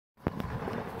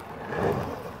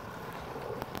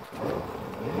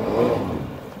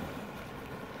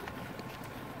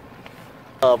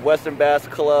Club, Western Bass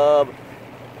Club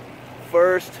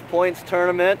first points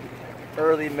tournament,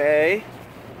 early May.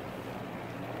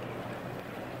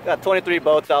 Got 23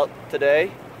 boats out today,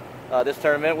 this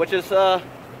tournament, which is a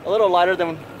little lighter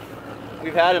than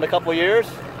we've had in a couple years,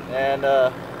 and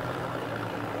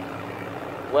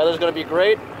weather's going to be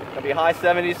great. Going to be high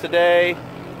 70s today,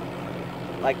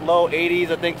 like low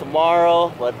 80s I think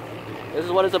tomorrow, but this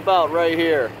is what it's about right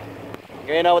here.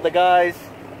 Hanging out with the guys,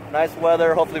 nice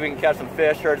weather, hopefully we can catch some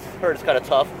fish. Heard it's kind of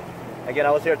tough. Again,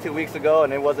 I was here 2 weeks ago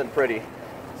and it wasn't pretty.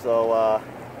 So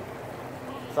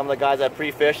some of the guys that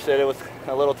pre-fished said it was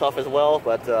a little tough as well,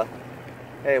 but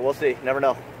hey, we'll see, never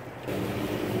know.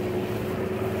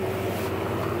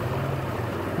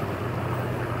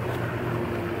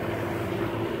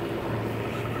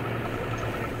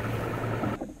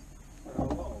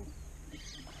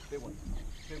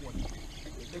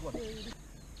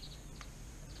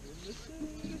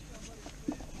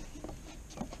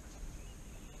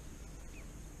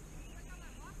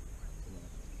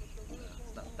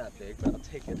 Not that big, but I'll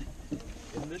take it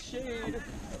in the shade.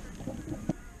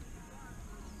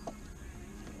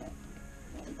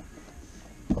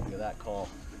 Look at that call.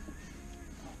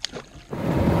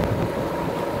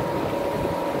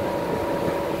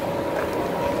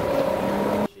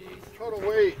 Total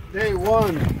weight, day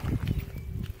one.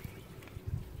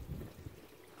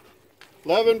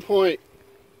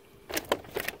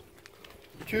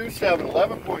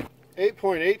 11.27,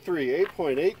 8.83,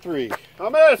 8.83.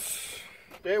 Hummus,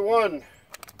 day one.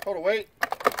 Total weight.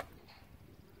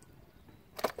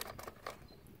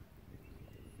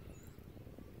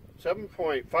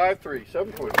 7.53, 7.5.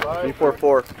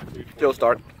 344. Joe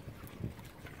start.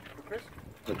 Chris?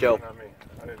 So Joe. Not me.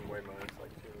 I didn't weigh mine. It's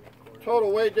like 2.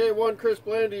 Total weight, day one, Chris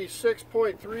Blandy,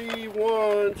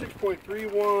 6.31,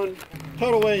 6.31.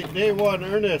 Total weight, day one,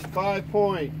 Ernest,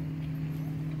 5.86,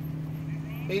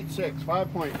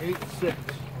 5.86.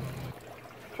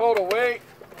 Total weight,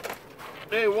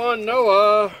 day one,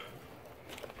 Noah,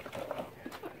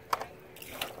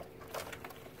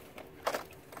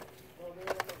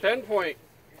 10.84,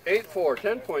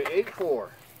 10.84.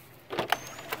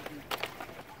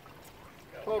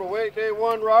 Total weight, day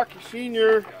one, Rocky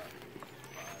Senior,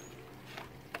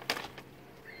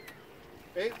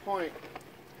 8.8.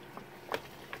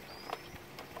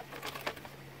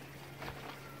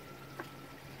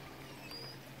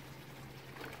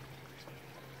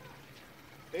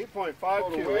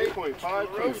 8.52,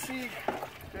 8.52. Rosie,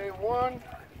 day one.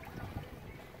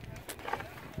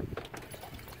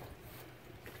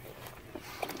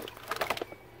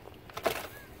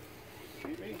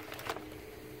 Cheat me.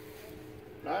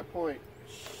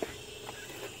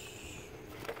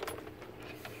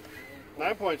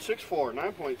 9.64,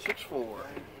 9.64.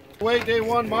 Weight, day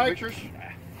one, Mike.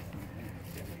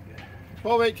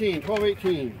 1218,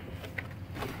 1218.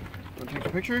 Want to take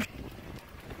some pictures?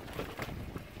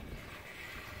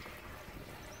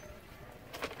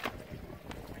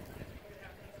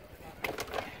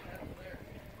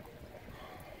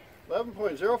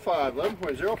 .05,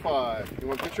 11.05. You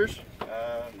want pictures?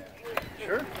 No.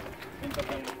 Sure. Ends up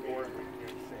being 4, 6,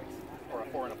 or a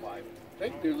 4 and a 5.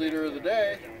 Thank you, leader of the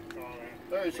day.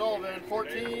 Larry Sullivan,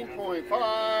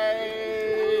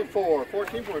 14.54,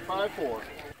 14.54.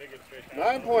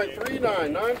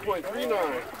 9.39,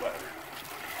 9.39.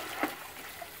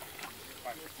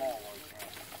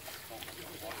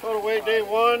 Total weight, day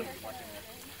one.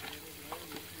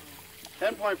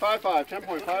 10.55,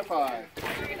 10.55.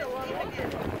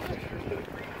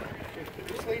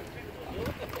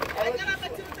 I got up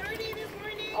at 2:30 this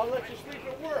morning. I'll let you sleep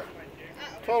at work.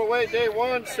 Total weight, day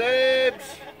one,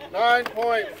 Sabes,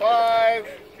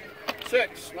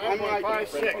 9.56,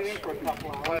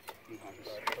 9.56.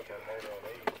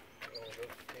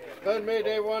 Glen May,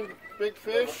 day one, big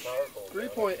fish,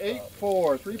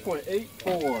 3.84,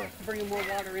 3.84. Bringing more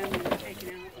water in than you're taking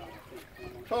out.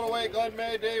 Total weight, Glen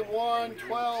May, day one,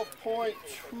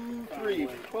 12.23,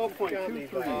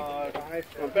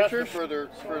 12.23. Pictures? Further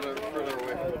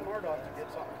away.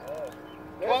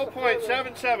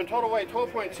 12.77, total weight,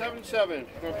 12.77.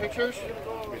 Pictures?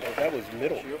 That was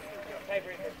middle.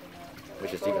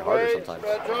 Which is even harder sometimes.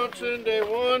 Brad Johnson, day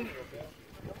one.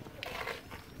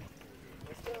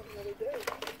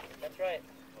 That's right.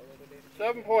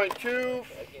 7.22,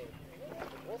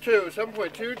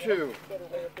 7.22.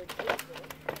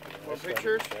 More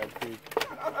pictures?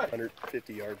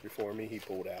 150 yards before me, he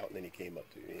pulled out and then he came up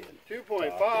to me.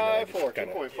 2.54,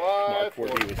 2.5. Where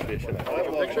he was fishing.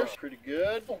 More pictures? Pretty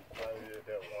good.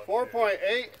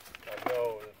 4.8.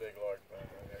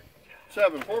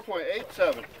 7,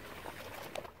 4.87.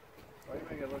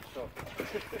 it looks so.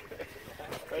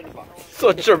 Right in the box.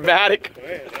 So dramatic.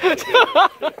 Man, that's a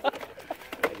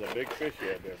big fish you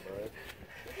had there, Brian.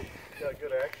 Got a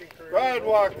good acting career. Brian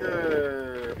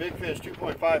Walker, big fish,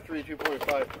 2.53,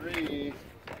 2.53.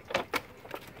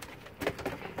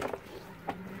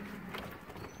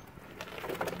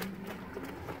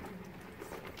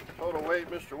 Total weight,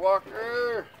 Mr.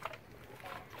 Walker.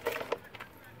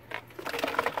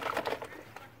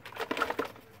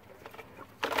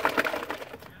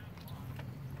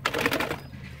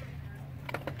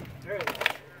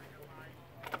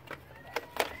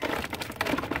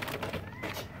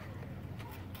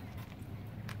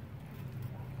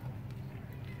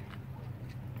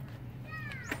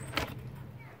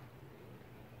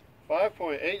 Five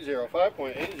point eight zero.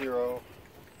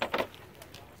 That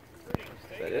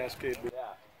it? Good.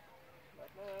 Yeah.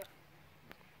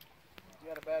 You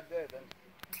had a bad day then.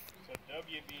 So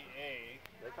WBA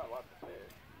They caught lots of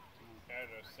fish. had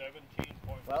a 17.6.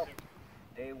 Well,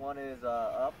 day one is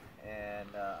up, and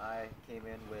I came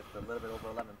in with a little bit over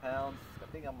 11 pounds. I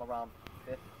think I'm around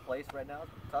 5th place right now.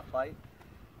 Tough fight.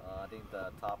 I think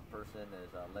the top person is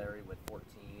Larry with 14,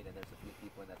 and there's a few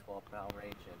people in that 12-pound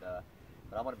range. And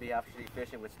but I'm going to be actually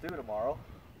fishing with Stu tomorrow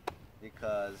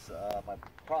because my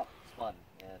prop spun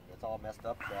and it's all messed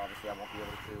up. So obviously I won't be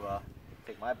able to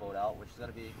take my boat out, which is going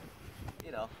to be,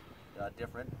 you know,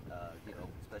 different. You know,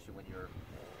 especially when you're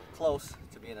close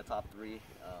to being in the top 3.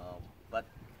 But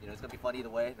you know, it's going to be fun either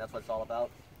way. That's what it's all about.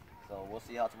 So we'll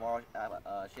see how tomorrow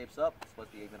shapes up. It's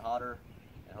supposed to be even hotter,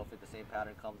 and hopefully the same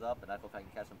pattern comes up. And I hope I can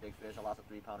catch some big fish. I lost a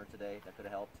 3-pounder today. That could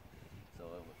have helped. So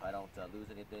if I don't lose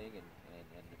anything and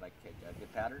if I catch a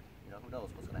good pattern, you know, who knows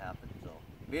what's going to happen. So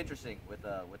it'll be interesting with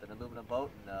an aluminum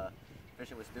boat and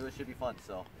fishing with Stu. It should be fun.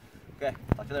 So, okay,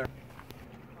 talk to you later.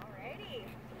 Alrighty.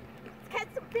 Let's catch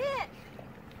some fish.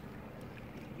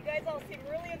 You guys all seem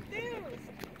really enthused.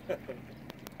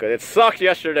 Good. It sucked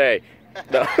yesterday.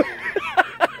 No.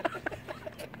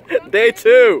 Day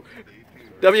 2.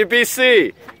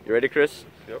 WBC. You ready, Chris?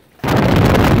 Yep.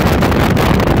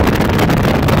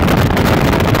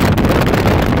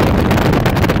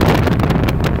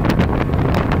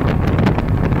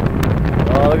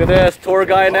 Oh, look at this. Tour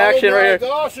guide in action right here. Oh my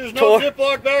gosh, there's no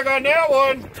Ziploc bag on that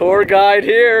one. Tour guide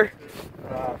here.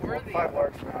 5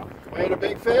 large now. We had a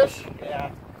big fish?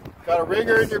 Yeah. Got a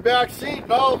ringer in your back seat,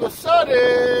 and all of a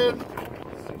sudden...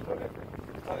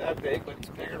 It's not that big, but it's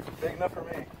big enough for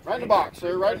me. Right in the box,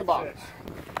 sir, right in the box.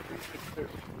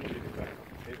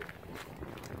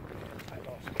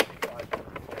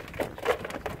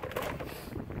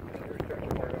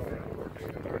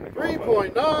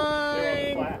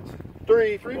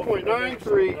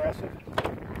 3.93.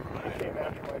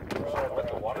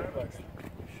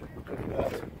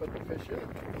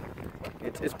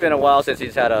 It's been a while since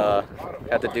he's had to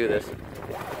do this.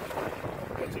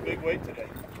 What's a big weight today?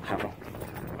 I don't know.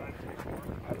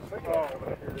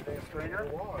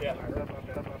 Yeah.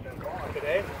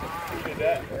 Today? Who did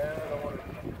that?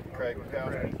 Craig,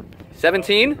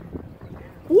 17?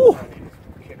 Woo!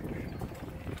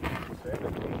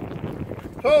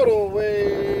 total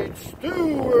weight,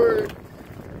 Stewart.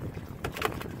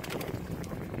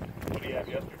 What do you have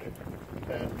yesterday?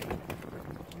 10.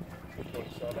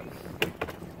 27.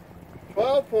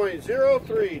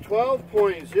 12.03.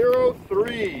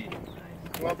 12.03.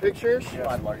 You want pictures?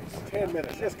 10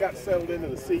 minutes. Just got settled into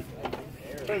the seat.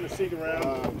 Turn the seat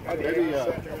around. Maybe,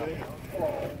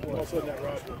 All of a sudden that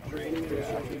rod went green.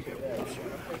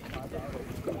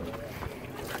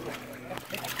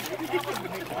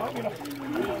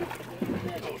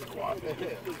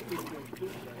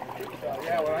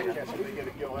 Yeah, well, I guess we get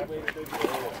a gill after.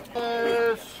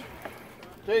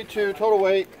 Day 2, total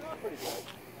weight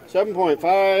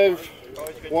 7.51.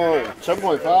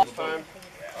 7.5. Time.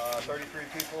 33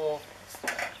 people.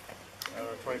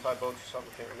 25 boats or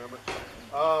something. Can't remember.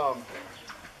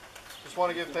 Just want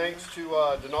to give thanks to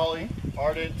Denali,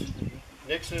 Ardent,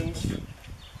 Nixon's, some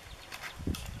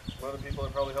other people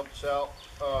that probably helped us out.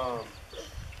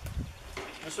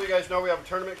 Just so you guys know, we have a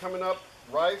tournament coming up,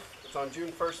 Rife. It's on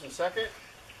June 1st and 2nd.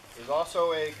 There's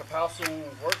also a Kapowson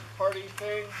work party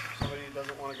thing. If somebody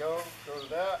doesn't want to go to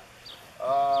that.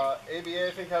 ABA,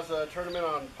 I think, has a tournament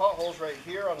on Potholes right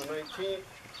here on the 19th.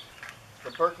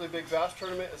 The Berkeley Big Bass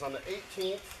Tournament is on the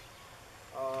 18th.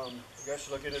 You guys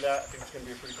should look into that. I think it's going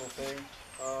to be a pretty cool thing.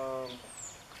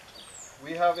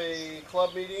 We have a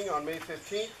club meeting on May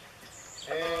 15th.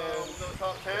 And the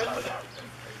top 10,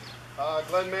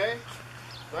 Glenn May,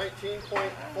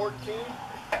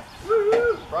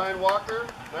 19.14. Brian Walker,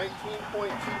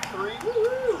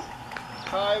 19.23.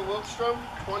 Kai Wilkstrom,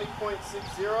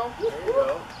 20.60. There you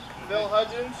go. Phil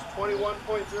Hudgens,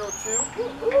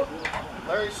 21.02.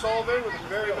 Larry Sullivan with a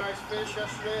very nice fish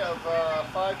yesterday of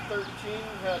 513,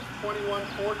 had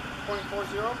 21.40.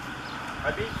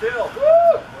 I beat Phil.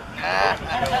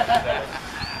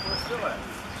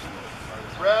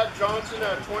 Brad Johnson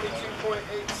had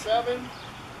 22.87.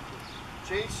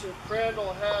 Jason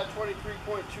Crandall had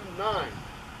 23.29.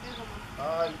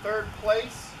 In third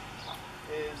place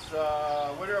is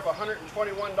winner of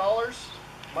 $121,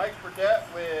 Mike Burdett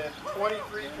with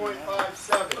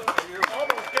 23.57. You're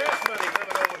almost gas money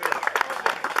coming over here.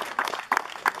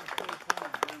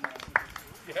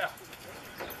 Yeah.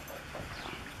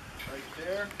 Right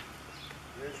there.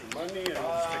 There's your money.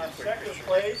 And second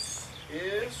place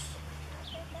is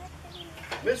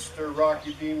Mr.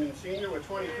 Rocky Demon Sr. with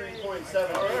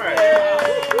 23.7. All right.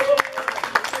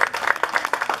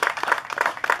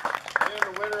 And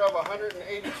a winner of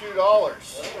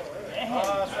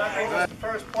 $182.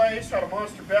 First place, got a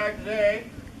monster bag today.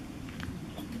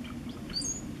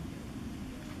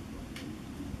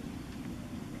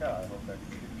 God, I hope that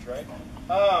computer's right.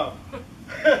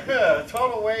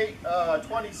 Total weight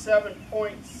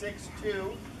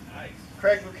 27.62. Nice.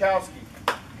 Craig Bukowski.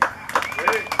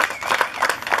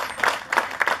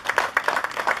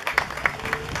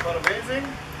 But amazing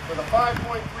with a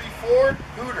 5.34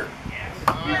 Hooter.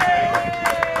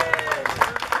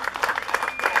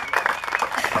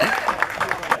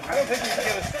 I don't think you can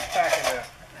get a stick pack in there.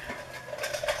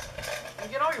 You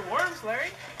get all your worms,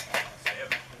 Larry.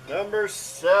 Number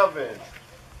 7.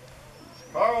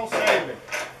 Carl Saban.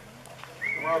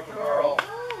 You're welcome, Carl.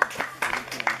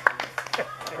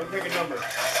 Go pick a number.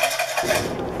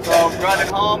 So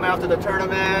driving home after the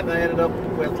tournament, I ended up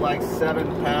with like 7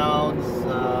 pounds,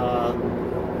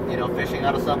 you know, fishing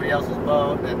out of somebody else's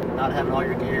boat and not having all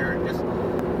your gear. Just,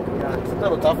 yeah, it's a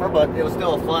little tougher, but it was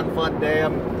still a fun day.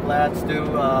 I'm glad Stu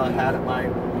had my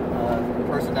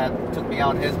person that took me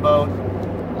out in his boat,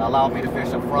 allowed me to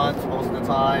fish up front most of the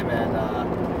time, and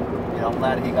you know, I'm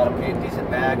glad he got a pretty decent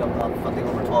bag of something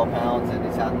over 12 pounds, and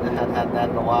he's had that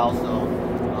in a while. So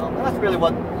that's really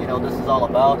what, you know, this is all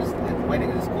about.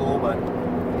 Winning is cool, but,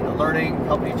 you know, learning,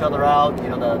 helping each other out. You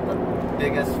know, the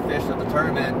biggest fish of the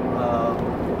tournament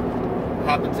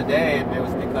happened today, and it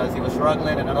was because he was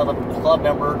struggling, and another club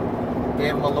member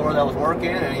gave him a lure that was working,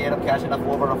 and he ended up catching up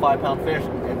over a 5-pound fish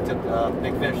and took a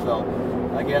big fish. So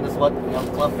again, this is what, you know,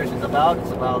 club fishing is about.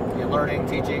 It's about, you know, learning,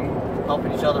 teaching,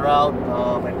 helping each other out,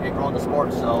 and growing the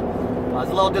sport. So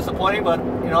it's a little disappointing, but,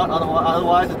 you know,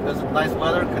 otherwise it was nice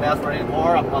weather. Couldn't ask for any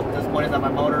more. I'm disappointed that my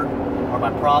motor or my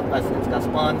prop, it's got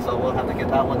spun, so we'll have to get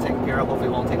that one taken care of. Hopefully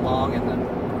it won't take long, and then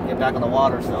get back on the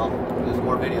water. So do some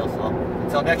more videos. So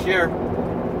until next year,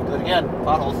 do it again.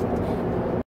 Potholes.